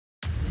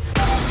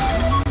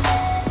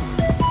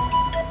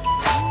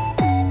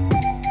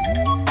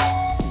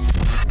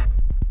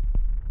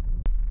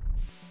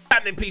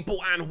evening, people,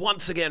 and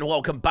once again,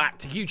 welcome back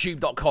to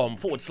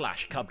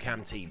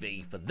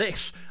youtube.com/CubCamTV for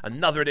this,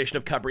 another edition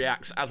of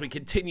CUBREACTS, as we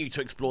continue to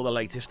explore the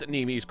latest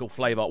new musical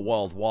flavour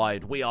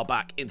worldwide. We are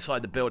back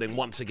inside the building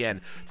once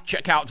again to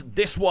check out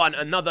this one,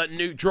 another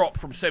new drop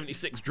from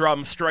 76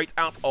 Drums, straight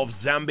out of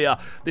Zambia.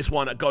 This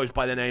one goes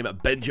by the name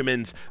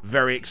Benjamin's.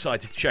 Very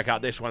excited to check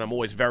out this one. I'm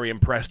always very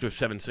impressed with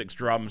 76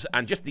 Drums,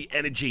 and just the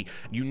energy,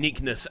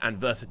 uniqueness, and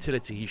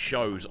versatility he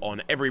shows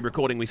on every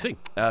recording we see.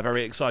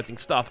 Very exciting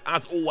stuff.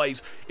 As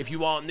always, if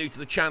you are new to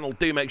the channel,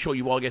 do make sure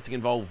you are getting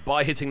involved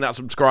by hitting that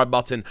subscribe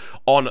button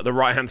on the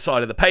right-hand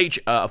side of the page.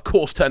 Of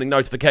course, turning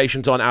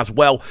notifications on as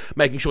well,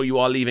 making sure you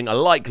are leaving a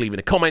like, leaving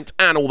a comment,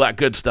 and all that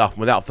good stuff.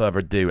 And without further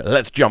ado,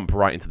 let's jump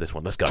right into this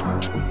one. Let's go.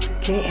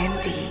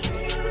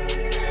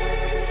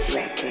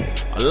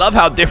 I love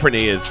how different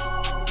he is.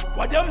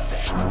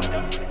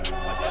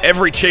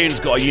 Every tune's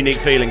got a unique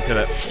feeling to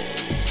it.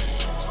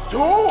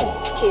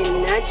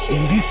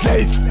 In this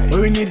life,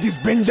 all we need is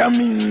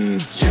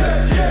Benjamins.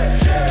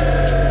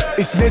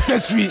 It's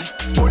necessary.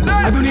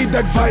 I don't need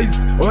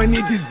advice. All I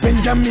need is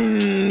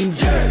Benjamins.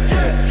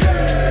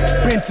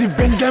 Plenty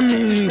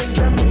Benjamins.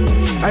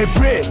 I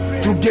pray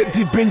to get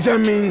the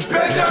Benjamins.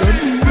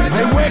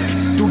 I work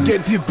to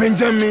get the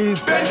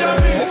Benjamins.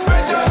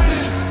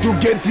 To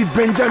get the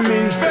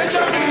Benjamins.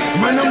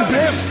 Man, I'm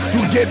brave to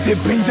get the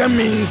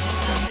Benjamins.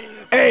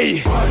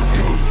 Hey. 1, 2,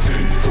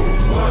 3, 4.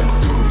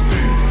 1, 2,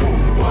 3, 4.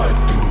 1,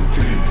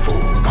 2, 3,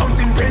 4.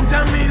 Counting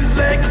Benjamins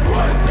like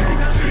 1,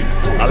 2, 3,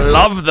 4. I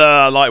love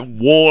the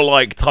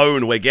warlike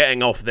tone we're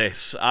getting off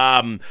this.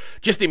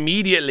 Just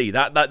immediately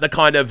the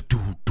kind of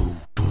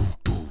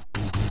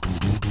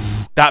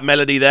that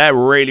melody there,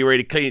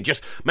 really clean. It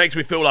just makes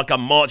me feel like I'm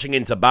marching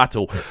into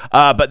battle.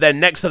 But then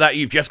next to that,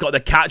 you've just got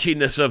the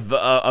catchiness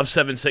of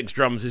 76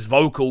 Drums, his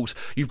vocals.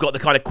 You've got the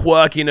kind of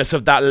quirkiness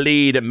of that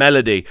lead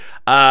melody.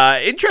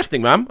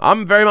 Interesting, man.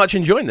 I'm very much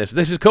enjoying this.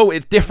 This is cool.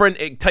 It's different.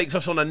 It takes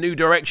us on a new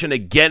direction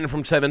again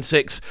from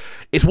 76.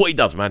 It's what he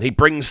does, man. He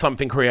brings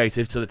something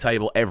creative to the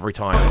table every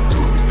time. 1, 2,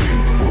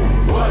 3, 4.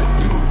 1,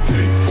 2,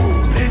 3,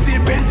 4. Plenty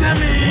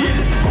Benjamins.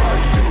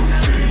 1,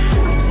 2, 3,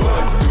 4.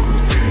 1,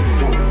 2, 3,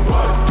 4.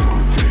 1,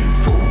 2, 3,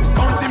 4.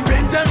 Counting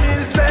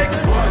Benjamins like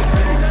 1,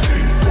 2,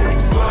 3,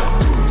 4.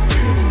 1,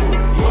 2, 3,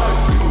 4.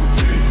 1,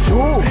 2, 3,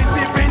 4.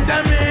 Plenty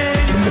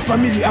Benjamins. From the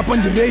family up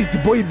on the race, the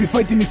boy be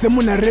fighting his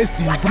someone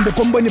arresting. From the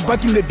company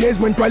back in the days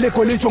when Twale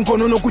College on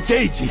Konono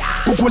Kuchechi.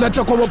 Kukula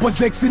takwa po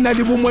sexy na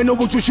libu mweno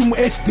vuchushimu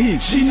HD.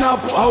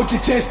 Shinapu out the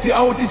chest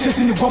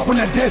ni guapo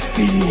na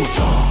destiny.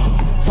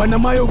 Bana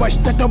mayo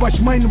washtata wash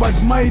mine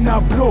was mine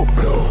bro.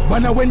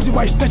 Bana wenzi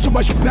washtata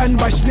wash plan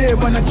wash le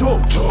bana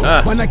joke.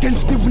 Bana Ken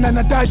Steve na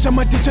Natasha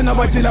ma teacher na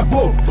bajela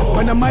bo.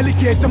 Bana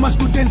Maliki tama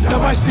students na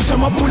wash teacher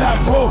ma bula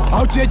bo.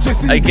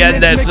 Again,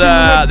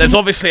 there's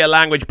obviously a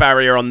language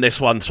barrier on this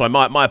one, so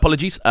my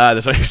apologies.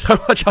 There's only so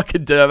much I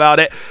can do about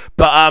it.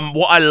 But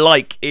what I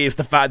like is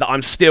the fact that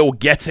I'm still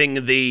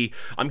getting the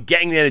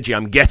energy,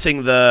 I'm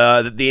getting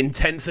the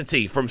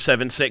intensity from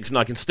 7-6, and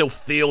I can still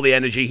feel the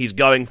energy he's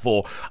going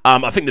for.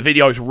 I think the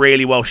video is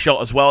really well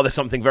shot as well. There's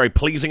something very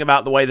pleasing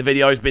about the way the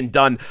video has been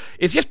done.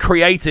 It's just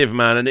creative,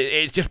 man, and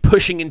it's just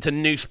pushing into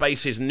new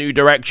spaces, new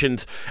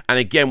directions, and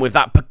again with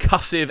that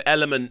percussive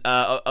element,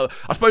 I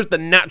suppose the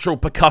natural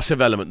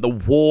percussive element, the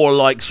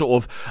warlike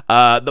sort of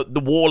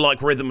the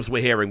warlike rhythms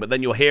we're hearing, but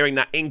then you're hearing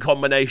that in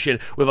combination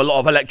with a lot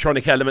of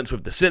electronic elements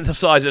with the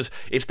synthesizers.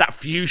 It's that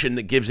fusion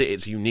that gives it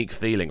its unique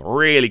feeling.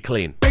 Really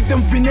clean. Make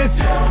them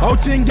finesse,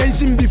 out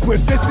engaging before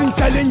facing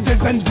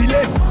challenges and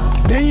delays.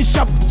 Then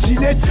sharp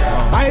Gillette,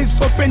 eyes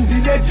open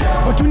delayed.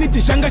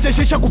 Opportunity shanga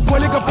shesha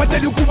kupolega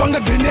patali kubanga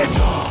grenade.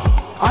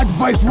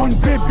 Advice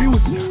won't pay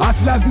bills,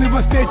 hustlers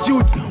never stay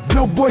cute.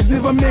 Block boys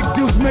never make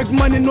deals, make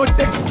money not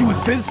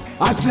excuses.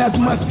 Hustlers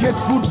must get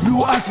food,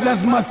 blue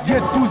hustlers must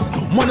get booze.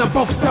 Mwana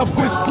box up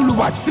for school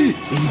wasi.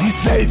 In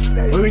this life,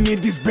 all we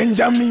need is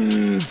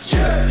Benjamins.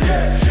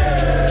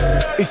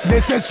 It's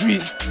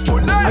necessary.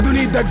 I don't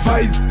need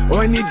advice,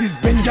 all I need is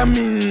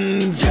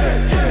Benjamins.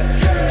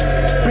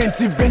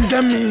 Plenty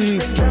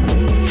Benjamins.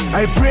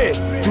 I pray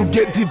to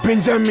get the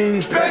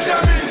Benjamins.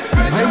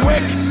 I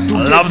work to I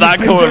love that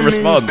call and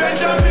response.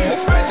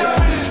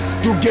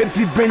 To get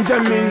the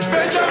Benjamins.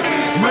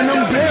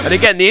 And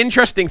again, the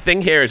interesting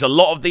thing here is a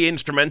lot of the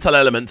instrumental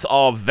elements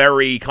are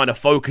very kind of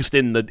focused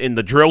in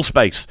the drill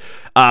space,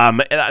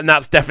 and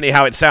that's definitely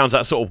how it sounds.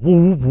 That sort of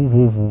woo, woo,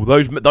 woo, woo,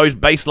 those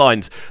bass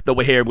lines that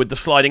we're hearing with the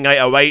sliding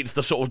 808s,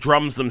 the sort of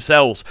drums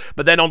themselves.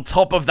 But then on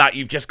top of that,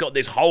 you've just got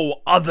this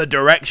whole other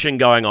direction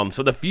going on.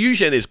 So the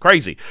fusion is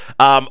crazy,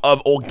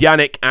 of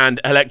organic and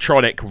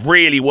electronic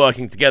really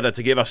working together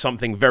to give us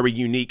something very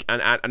unique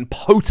and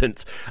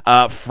potent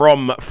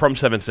from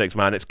 7-6,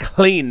 man. It's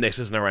clean. This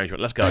is an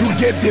arrangement. Let's go.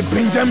 Get the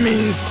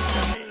Benjamins.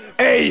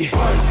 Hey. 1, 2,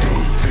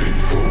 3,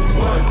 4.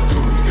 1,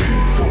 2,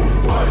 3, 4.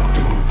 1,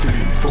 2,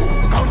 3, 4.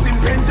 Counting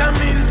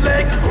Benjamins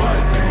like 1,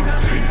 2,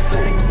 3,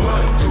 4.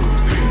 1,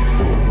 2, 3,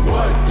 4.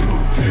 1, 2,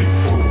 3,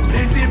 4.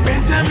 Plenty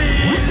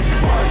Benjamins.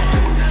 1,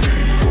 2,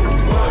 3, 4.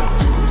 1,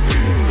 2,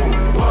 3, 4.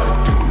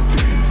 1, 2,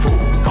 3, 4.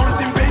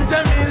 Counting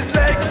Benjamins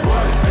like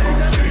 1,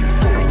 2, 3,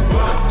 4.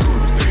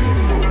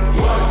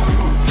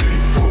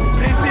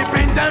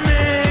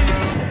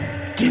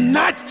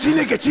 Not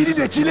chile ke chili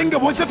de chilenge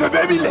bonse fe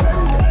bebile.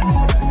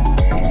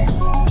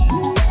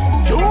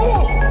 Yo.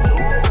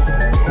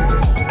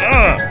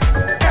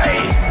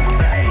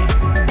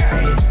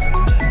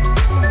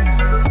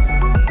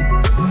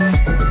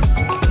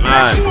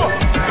 Man.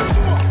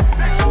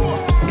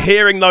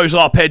 Hearing those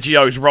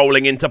arpeggios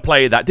rolling into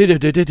play, that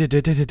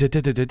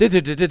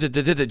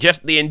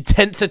just the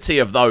intensity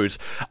of those,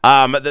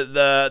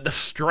 the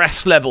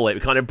stress level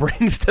it kind of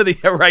brings to the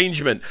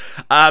arrangement,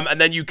 and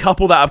then you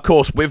couple that, of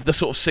course, with the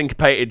sort of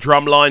syncopated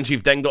drum lines.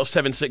 You've then got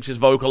 7/6's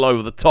vocal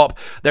over the top.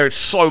 There is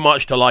so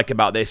much to like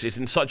about this. It's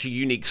in such a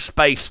unique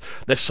space.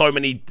 There's so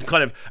many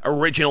kind of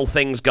original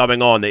things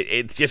going on.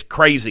 It's just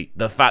crazy,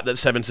 the fact that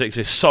 7/6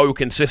 is so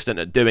consistent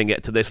at doing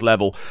it to this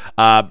level.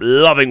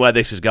 Loving where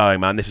this is going,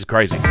 man. This is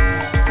crazy.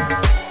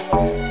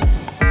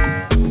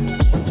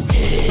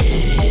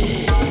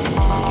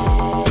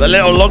 The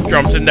little log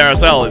drums in there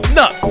as well is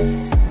nuts. In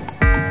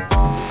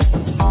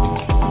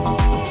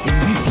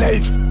this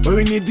life, all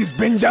we need is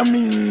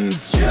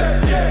Benjamins.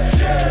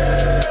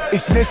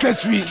 It's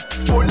necessary.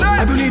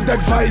 I don't need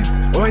advice.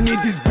 All I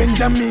need is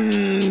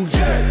Benjamins.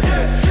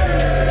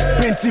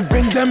 Plenty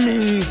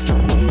Benjamins.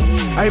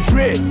 I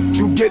pray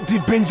to get the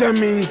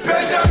Benjamins.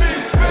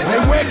 I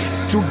work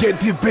to get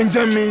the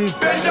Benjamins.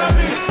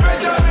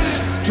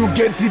 To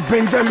get the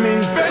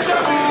Benjamins.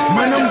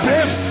 Man, I'm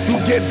brave to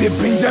get the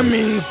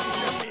Benjamins.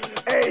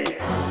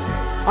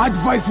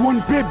 Advice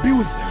won't pay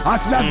bills.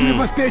 Hustlers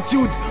never stay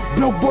chilled.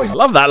 Broke boys. I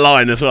love that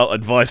line as well.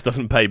 Advice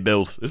doesn't pay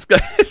bills. It's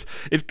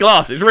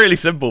class. It's really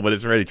simple, but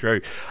it's really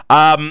true.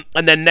 And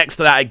then next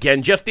to that,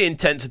 again, just the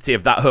intensity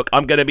of that hook.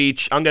 I'm gonna be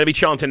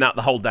chanting that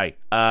the whole day.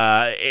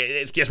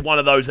 It's just one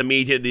of those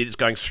immediately. It's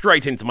going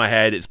straight into my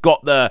head. It's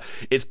got the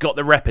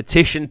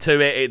repetition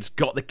to it. It's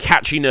got the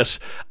catchiness.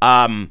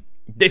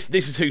 This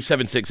is who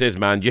 7/6 is,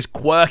 man. Just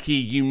quirky,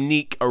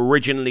 unique,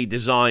 originally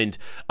designed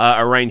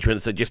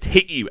arrangements that just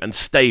hit you and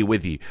stay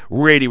with you.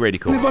 Really, really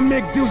cool. Never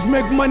make deals,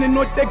 make money,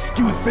 not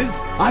excuses.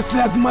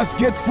 Hustlers must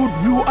get food,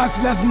 real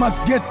hustlers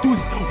must get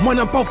tools. Man,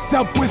 I'm packed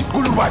up with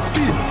school, I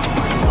see.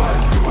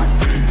 1, 2,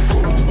 3,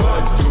 4.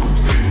 1, 2,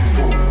 3,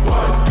 4.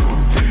 1, 2,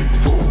 3,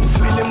 4.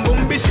 Feeling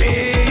bombi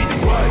shade.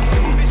 1,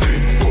 2, 3,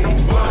 4.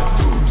 1,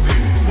 2,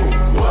 3, 4.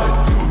 1,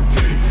 2,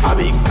 3, 4. I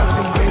be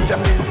counting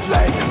Benjamins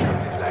like.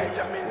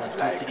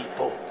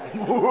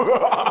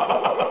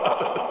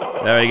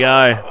 There we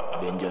go.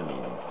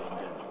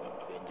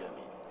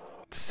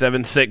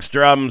 7/6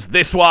 drums.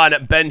 This one,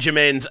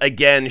 Benjamin's,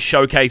 again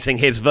showcasing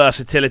his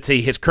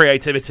versatility, his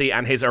creativity,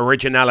 and his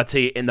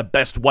originality in the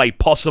best way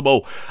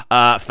possible.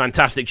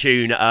 Fantastic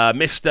tune.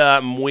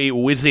 Mr.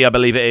 Wizzy, I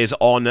believe it is,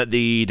 on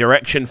the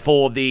direction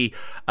for the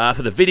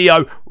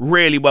video.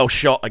 Really well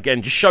shot.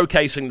 Again, just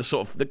showcasing the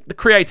sort of the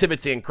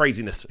creativity and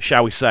craziness,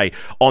 shall we say,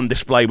 on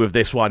display with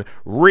this one.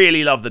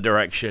 Really love the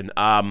direction.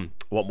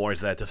 What more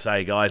is there to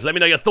say, guys? Let me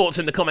know your thoughts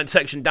in the comment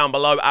section down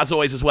below. As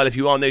always, as well, if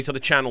you are new to the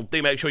channel,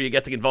 do make sure you're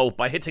getting involved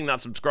by hitting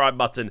that subscribe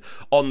button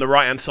on the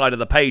right-hand side of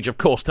the page. Of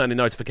course, turning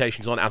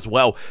notifications on as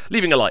well.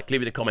 Leaving a like,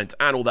 leaving a comment,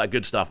 and all that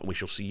good stuff. And we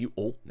shall see you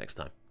all next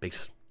time.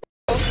 Peace.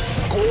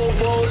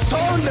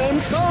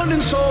 Sounding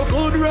so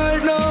good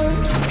right now.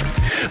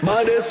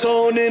 But they're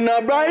sounding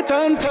a bright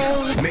and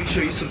town. Make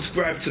sure you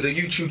subscribe to the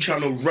YouTube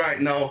channel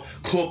right now,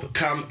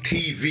 CUBREACTS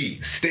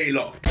TV. Stay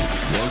locked.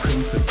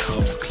 Welcome to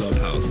Cubs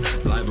Clubhouse,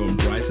 live on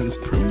Brighton's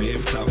premier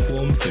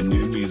platform for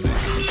new music.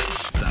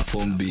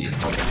 Platform B.